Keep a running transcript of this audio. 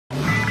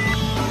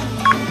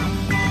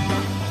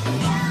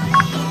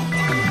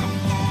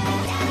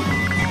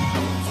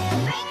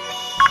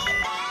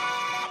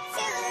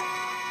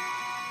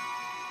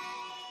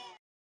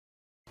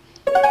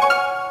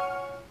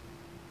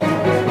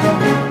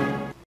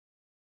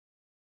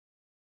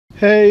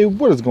Hey,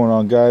 what is going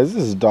on, guys?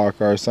 This is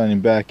Doc R signing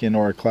back into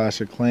our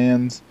Clash of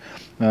Clans.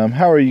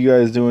 How are you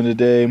guys doing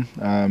today?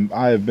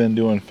 I have been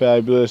doing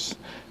fabulous.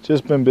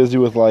 Just been busy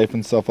with life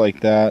and stuff like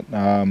that.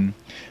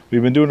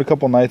 We've been doing a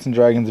couple Knights and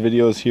Dragons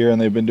videos here,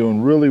 and they've been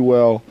doing really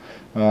well.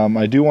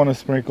 I do want to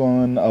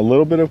sprinkle in a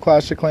little bit of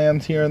Clash of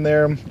Clans here and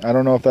there. I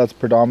don't know if that's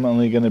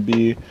predominantly going to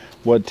be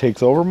what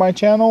takes over my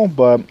channel,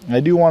 but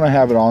I do want to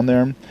have it on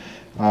there.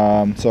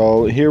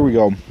 So here we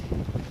go.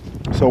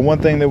 So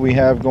one thing that we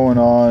have going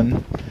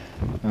on,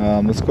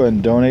 let's go ahead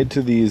and donate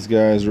to these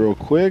guys real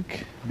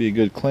quick. Be a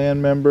good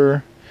clan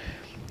member.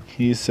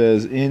 He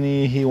says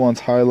he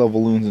wants high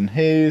level loons and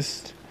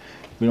haste.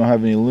 We don't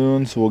have any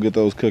loons, so we'll get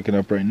those cooking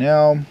up right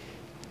now.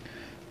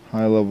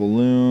 High level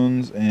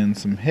loons and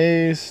some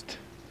haste.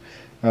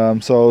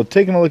 So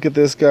taking a look at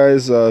this,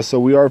 guys, so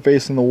we are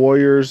facing the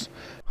Warriors.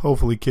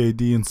 Hopefully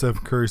KD and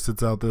Steph Curry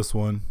sits out this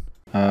one.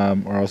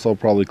 Or else I'll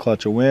probably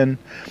clutch a win.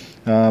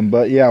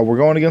 But yeah, we're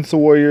going against the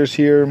Warriors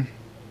here.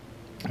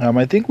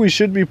 I think we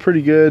should be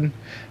pretty good.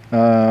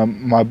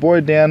 My boy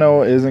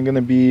Dano isn't going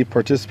to be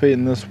participating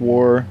in this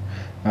war.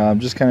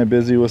 Just kind of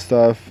busy with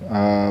stuff.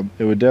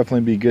 It would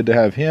definitely be good to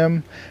have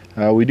him.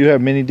 We do have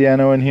Mini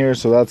Dano in here,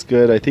 so that's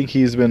good. I think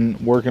he's been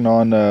working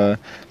on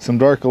some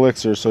Dark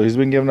Elixer, so he's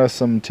been giving us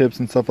some tips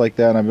and stuff like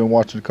that, and I've been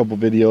watching a couple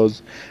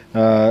videos.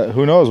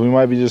 Who knows, we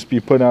might just be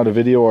putting out a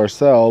video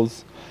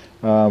ourselves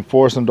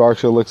for some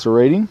Dark Elixir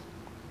rating.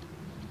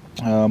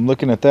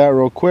 Looking at that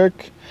real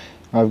quick,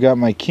 I've got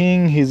my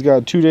king. He's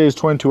got 2 days,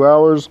 22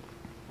 hours,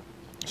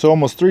 so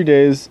almost 3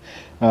 days,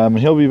 and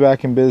he'll be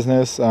back in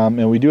business.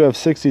 And we do have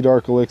 60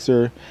 Dark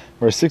Elixir,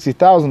 or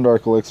 60,000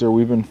 Dark Elixir.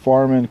 We've been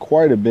farming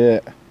quite a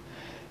bit.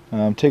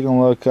 Taking a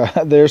look,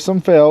 there's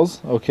some fails.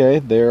 Okay,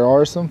 there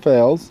are some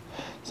fails.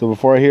 So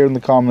before I hear in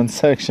the comments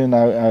section,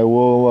 I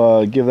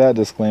will give that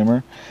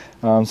disclaimer.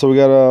 So we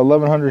got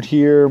 1100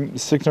 here,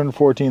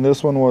 614.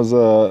 This one was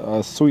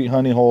a sweet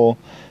honey hole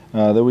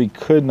that we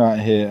could not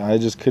hit. I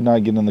just could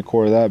not get in the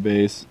core of that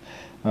base.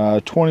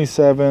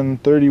 27,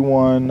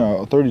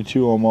 31,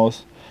 32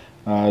 almost.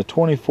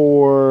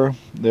 24,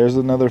 there's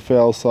another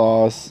fail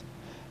sauce.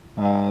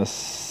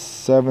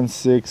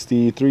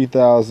 760,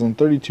 3000,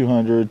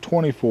 3200,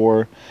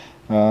 24.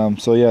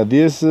 So yeah,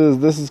 this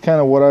is kind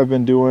of what I've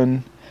been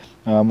doing.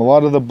 A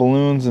lot of the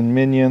balloons and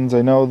minions,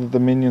 I know that the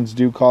minions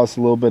do cost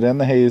a little bit, and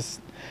the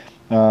haste.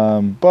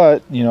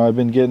 But, you know, I've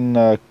been getting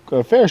a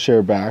fair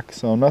share back,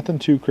 so nothing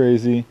too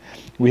crazy.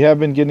 We have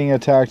been getting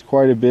attacked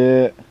quite a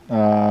bit.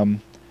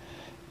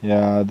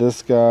 Yeah,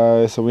 this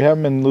guy, so we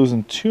haven't been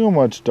losing too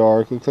much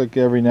dark. Looks like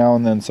every now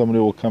and then somebody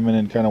will come in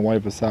and kind of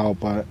wipe us out,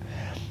 but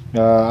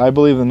I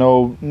believe the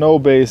no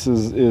base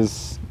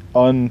is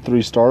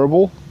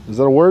un-3-starable. Is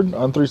that a word?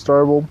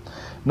 Un-3-starable?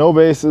 No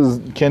bases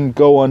can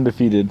go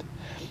undefeated.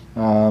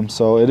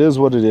 So it is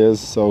what it is,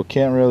 so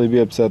can't really be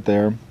upset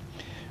there.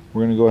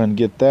 We're going to go ahead and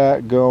get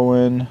that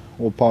going.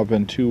 We'll pop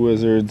in 2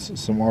 wizards,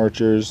 some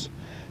archers.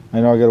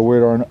 I know I got a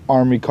weird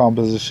army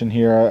composition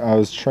here. I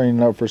was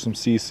training up for some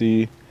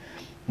CC.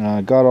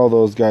 Got all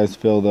those guys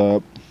filled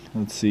up.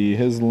 Let's see,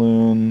 his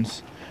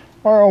loons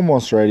are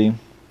almost ready.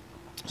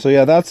 So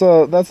yeah, that's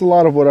a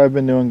lot of what I've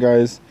been doing,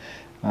 guys.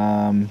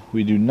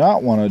 We do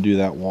not want to do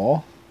that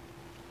wall.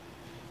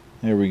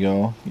 There we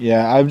go.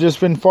 Yeah, I've just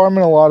been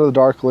farming a lot of the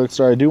Dark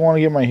Elixir. I do want to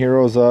get my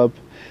heroes up.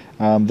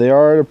 They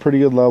are at a pretty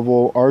good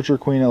level. Archer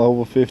Queen at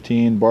level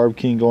 15. Barb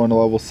King going to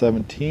level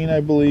 17, I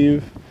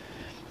believe.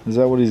 Is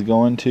that what he's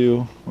going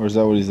to? Or is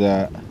that what he's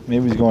at?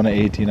 Maybe he's going to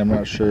 18. I'm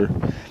not sure.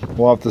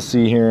 We'll have to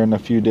see here in a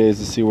few days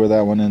to see where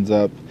that one ends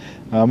up.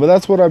 But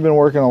that's what I've been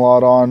working a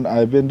lot on.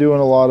 I've been doing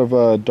a lot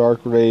of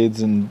dark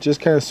raids and just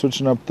kind of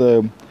switching up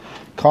the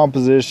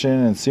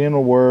composition and seeing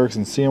what works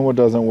and seeing what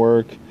doesn't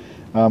work.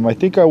 I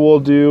think we'll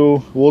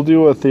do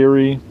a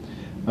theory.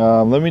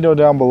 Let me know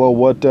down below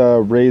what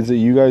raids that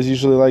you guys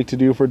usually like to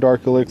do for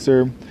Dark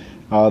Elixir.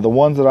 The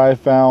ones that I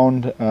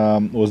found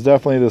was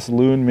definitely this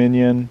loon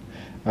minion,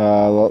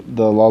 the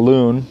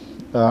Laloon.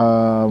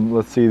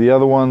 Let's see, the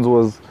other ones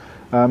was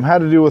had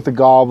to do with the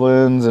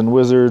goblins and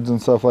wizards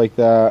and stuff like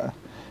that,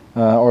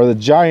 or the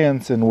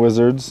giants and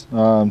wizards,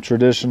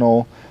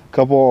 traditional.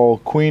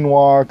 Couple queen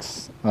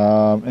walks,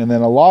 and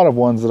then a lot of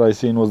ones that I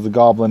seen was the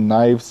goblin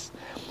knives,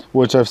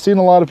 which I've seen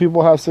a lot of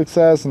people have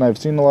success, and I've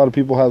seen a lot of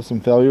people have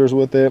some failures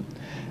with it.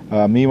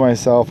 Me,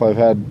 myself, I've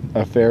had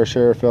a fair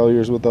share of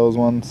failures with those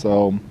ones,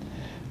 so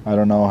I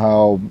don't know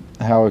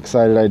how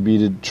excited I'd be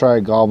to try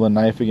a goblin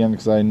knife again,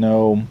 because I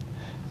know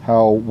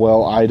how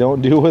well I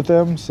don't do with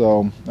them,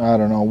 so I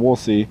don't know, we'll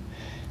see.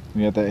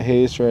 We got that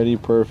haste ready,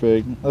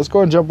 perfect. Let's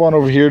go and jump on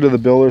over here to the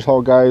builder's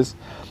hall, guys.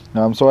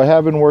 So I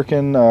have been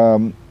working,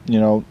 you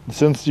know,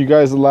 since you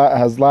guys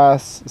has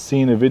last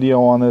seen a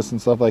video on this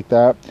and stuff like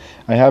that,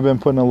 I have been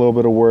putting a little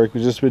bit of work.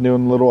 We've just been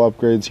doing little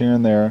upgrades here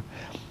and there.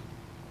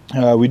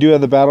 We do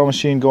have the battle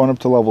machine going up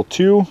to level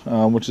 2,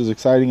 which is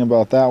exciting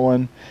about that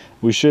one.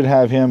 We should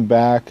have him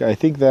back, I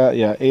think that,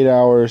 yeah, 8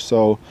 hours,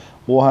 so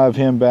we'll have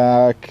him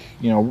back,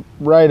 you know,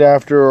 right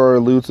after our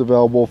loot's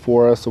available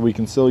for us, so we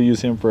can still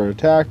use him for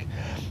attack.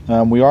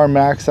 We are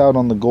maxed out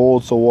on the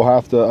gold, so we'll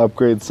have to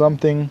upgrade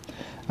something.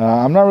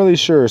 I'm not really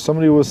sure.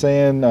 Somebody was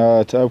saying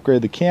to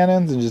upgrade the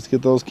cannons and just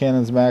get those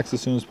cannons maxed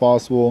as soon as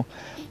possible.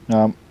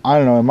 I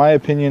don't know. In my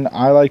opinion,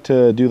 I like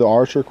to do the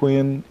Archer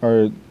Queen,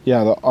 or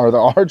the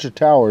Archer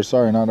Towers.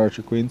 Sorry, not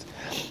Archer Queens.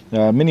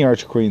 Mini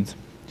Archer Queens.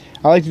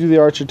 I like to do the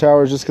Archer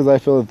Towers just because I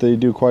feel that they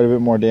do quite a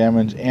bit more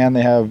damage, and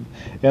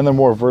they're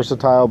more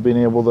versatile, being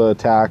able to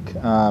attack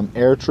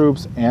air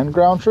troops and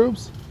ground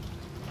troops.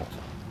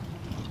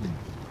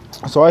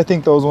 So I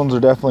think those ones are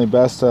definitely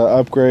best to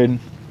upgrade.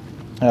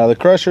 The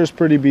Crusher's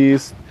pretty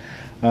beast.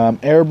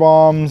 Air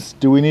bombs,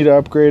 do we need to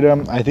upgrade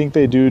them? I think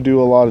they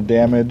do a lot of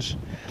damage.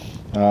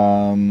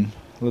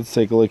 Let's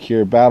take a look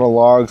here. Battle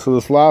log. So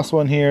this last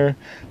one here,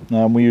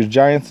 we use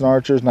Giants and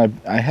Archers, and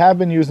I have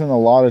been using a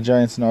lot of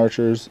Giants and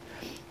Archers.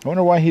 I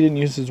wonder why he didn't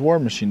use his War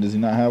Machine. Does he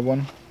not have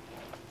one?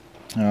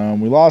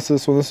 We lost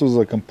this one. This was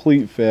a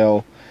complete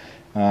fail.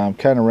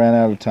 Kind of ran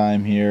out of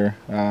time here.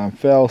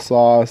 Fail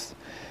sauce.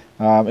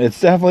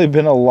 It's definitely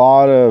been a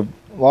lot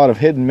of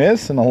hit and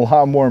miss, and a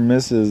lot more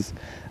misses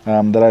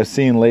that I've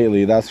seen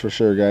lately. That's for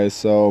sure, guys.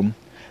 So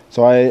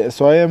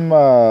I am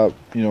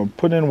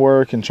putting in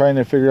work and trying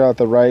to figure out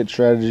the right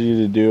strategy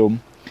to do.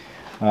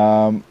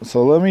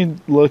 So let me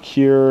look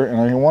here, and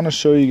I want to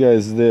show you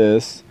guys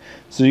this.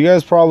 So you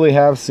guys probably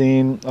have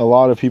seen a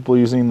lot of people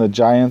using the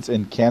Giants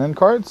and Cannon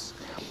carts.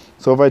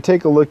 So if I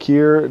take a look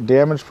here,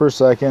 damage per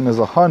second is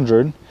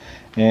 100.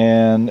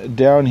 And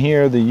down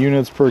here, the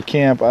units per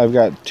camp, I've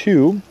got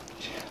 2.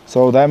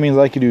 So that means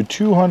I can do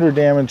 200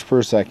 damage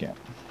per second.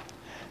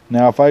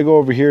 Now if I go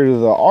over here to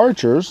the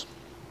Archers,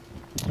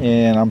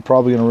 and I'm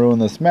probably going to ruin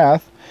this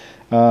math,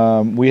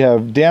 we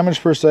have damage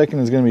per second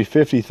is going to be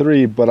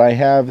 53, but I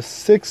have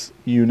 6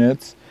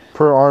 units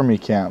per army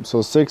camp.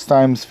 So 6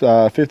 times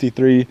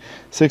 53,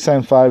 6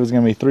 times 5 is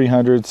going to be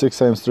 300, 6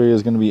 times 3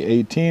 is going to be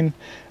 18.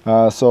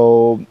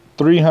 So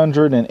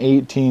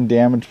 318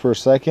 damage per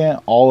second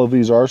all of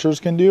these Archers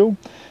can do,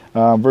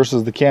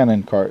 versus the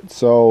Cannon cart.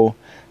 So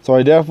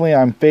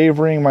I'm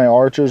favoring my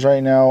Archers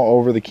right now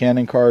over the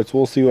Cannon carts.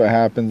 We'll see what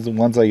happens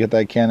once I get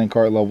that Cannon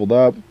cart leveled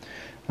up.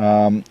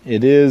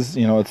 It is,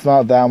 it's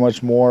not that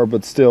much more,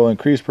 but still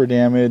increase per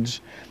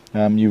damage.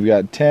 You've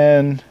got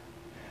 10.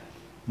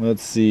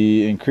 Let's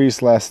see,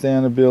 increased last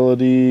stand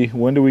ability.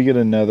 When do we get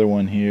another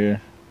one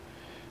here?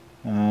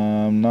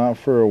 Not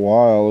for a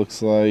while,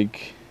 looks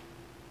like.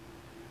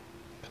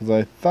 Because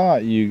I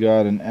thought you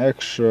got an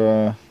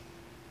extra.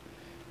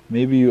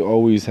 Maybe you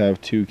always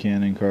have 2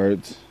 cannon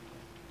carts.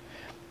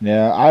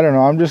 Yeah, I don't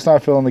know. I'm just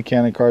not feeling the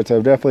cannon carts.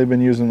 I've definitely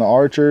been using the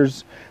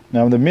Archers.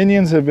 Now the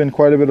minions have been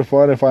quite a bit of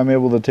fun. If I'm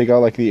able to take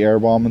out like the air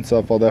bomb and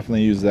stuff, I'll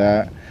definitely use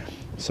that.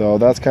 So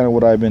that's kind of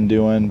what I've been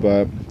doing.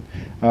 But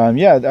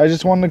yeah, I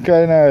just wanted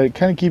to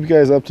kind of keep you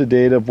guys up to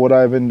date of what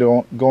I've been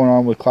going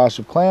on with Clash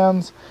of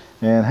Clans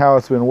and how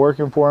it's been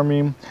working for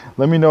me.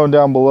 Let me know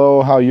down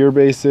below how your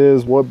base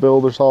is. What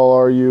builders hall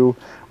are you?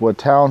 What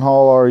town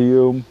hall are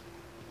you?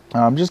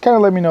 Just kind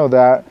of let me know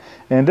that,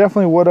 and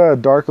definitely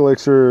what Dark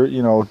Elixir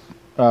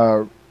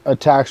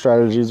attack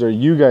strategies are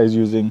you guys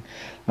using,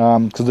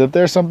 because if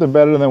there's something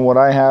better than what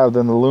I have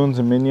than the loons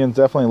and minions,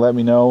 definitely let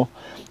me know.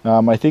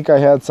 I think I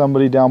had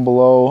somebody down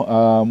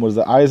below, was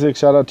it Isaac?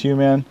 Shout out to you,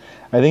 man.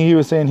 I think he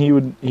was saying he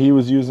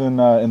was using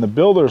in the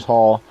builders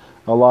hall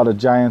a lot of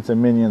Giants and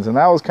minions, and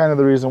that was kind of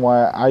the reason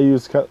why I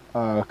used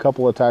a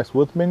couple attacks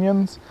with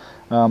minions,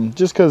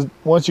 just because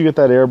once you get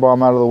that air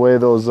bomb out of the way,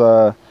 those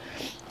the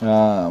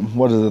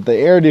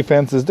air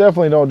defenses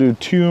definitely don't do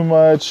too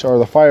much, or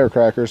the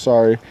firecrackers,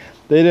 sorry,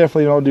 they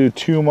definitely don't do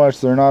too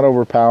much. They're not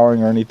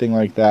overpowering or anything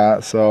like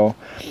that. So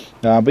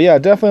but yeah,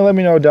 definitely let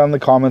me know down in the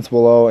comments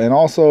below. And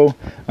also,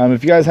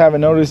 if you guys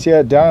haven't noticed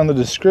yet, down in the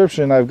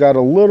description I've got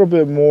a little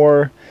bit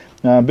more,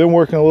 been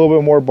working a little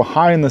bit more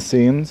behind the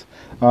scenes.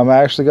 I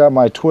actually got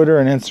my Twitter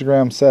and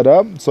Instagram set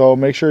up, so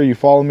make sure you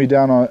follow me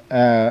down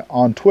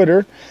on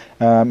Twitter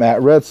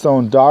at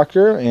Redstone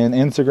Doctor, and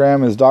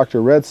Instagram is Doctor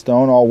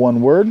Redstone, all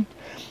one word.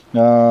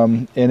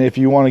 And if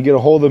you want to get a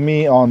hold of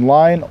me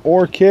online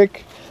or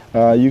Kick,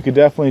 you could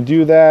definitely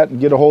do that.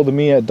 Get a hold of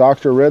me at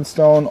Doctor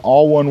Redstone,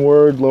 all one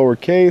word,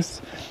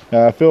 lowercase.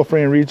 Feel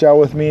free and reach out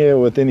with me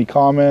with any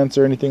comments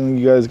or anything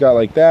you guys got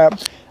like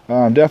that.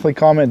 Definitely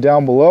comment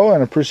down below,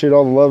 and appreciate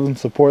all the love and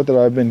support that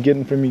I've been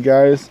getting from you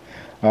guys.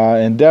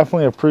 And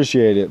definitely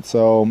appreciate it.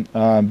 So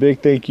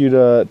big thank you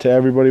to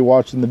everybody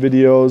watching the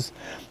videos.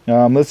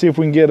 Let's see if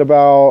we can get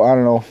about, I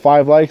don't know,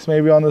 5 likes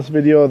maybe on this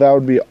video. That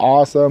would be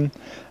awesome.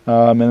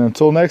 And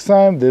until next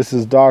time, this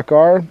is Doc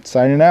R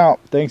signing out.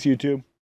 Thanks, YouTube.